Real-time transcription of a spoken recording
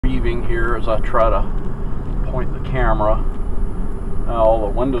weaving here as I try to point the camera. All the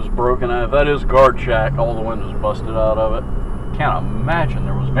windows broken. If that is guard shack, all the windows busted out of it. Can't imagine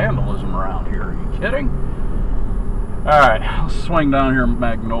there was vandalism around here. Are you kidding? Alright, let's swing down here in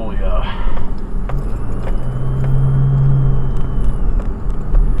Magnolia.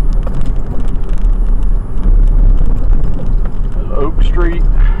 There's Oak Street.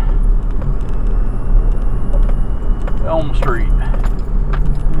 Elm Street.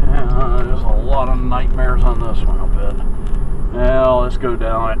 Yeah, there's a lot of nightmares on this one, I bet. Now let's go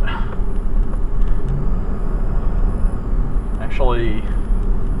down it. Actually,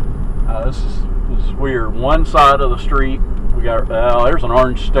 this is weird. One side of the street we got there's an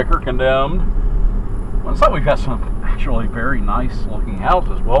orange sticker, condemned. One side we've got some actually very nice looking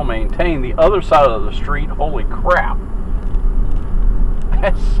houses, well maintained. The other side of the street, holy crap,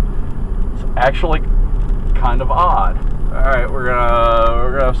 it's actually kind of odd. All right, we're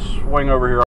gonna swing over here.